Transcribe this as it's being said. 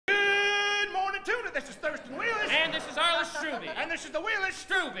morning, Tuna. This is Thurston Wheelers. And this is Arliss Struby. And this is the Wheelers.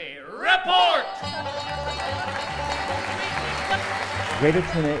 Struby Report! Greater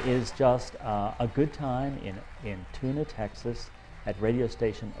Tuna is just a good time in Tuna, Texas, at radio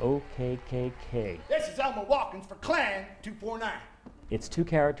station OKKK. This is Elmer Watkins for Clan 249. It's two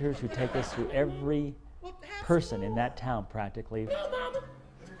characters who take us through every person in that town, practically.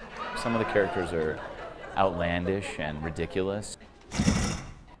 Some of the characters are outlandish and ridiculous.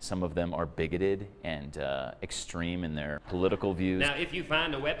 Some of them are bigoted and extreme in their political views. Now, if you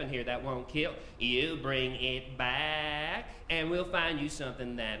find a weapon here that won't kill, you bring it back, and we'll find you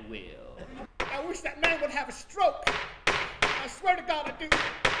something that will. I wish that man would have a stroke. I swear to God I do.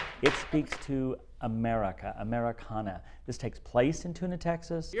 It speaks to America, Americana. This takes place in Tuna,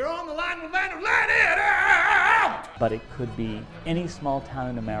 Texas. You're on the line with Land, let it out! But it could be any small town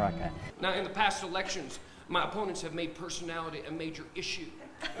in America. Now, in the past elections, my opponents have made personality a major issue.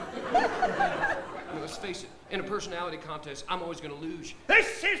 Let's face it, in a personality contest, I'm always going to lose.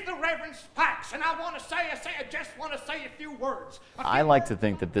 This is the Reverend Spikes, and I just want to say a few words. I like to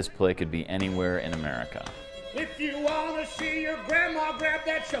think that this play could be anywhere in America. If you want to see your grandma grab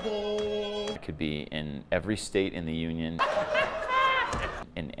that shovel. It could be in every state in the Union,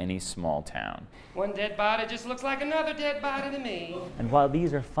 in any small town. One dead body just looks like another dead body to me. And while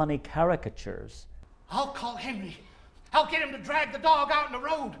these are funny caricatures, I'll call Henry. I'll get him to drag the dog out in the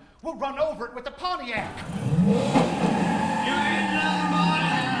road. We'll run over it with the Pontiac.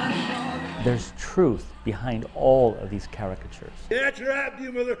 there's truth behind all of these caricatures. That's right,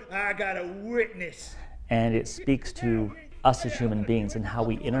 Miller. I got a witness. And it speaks to us as human beings and how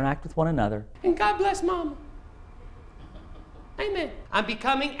we interact with one another. And God bless Mama. Amen. I'm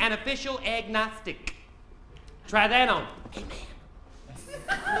becoming an official agnostic. Try that on.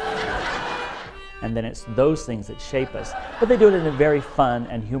 And then it's those things that shape us, but they do it in a very fun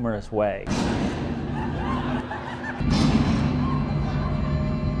and humorous way.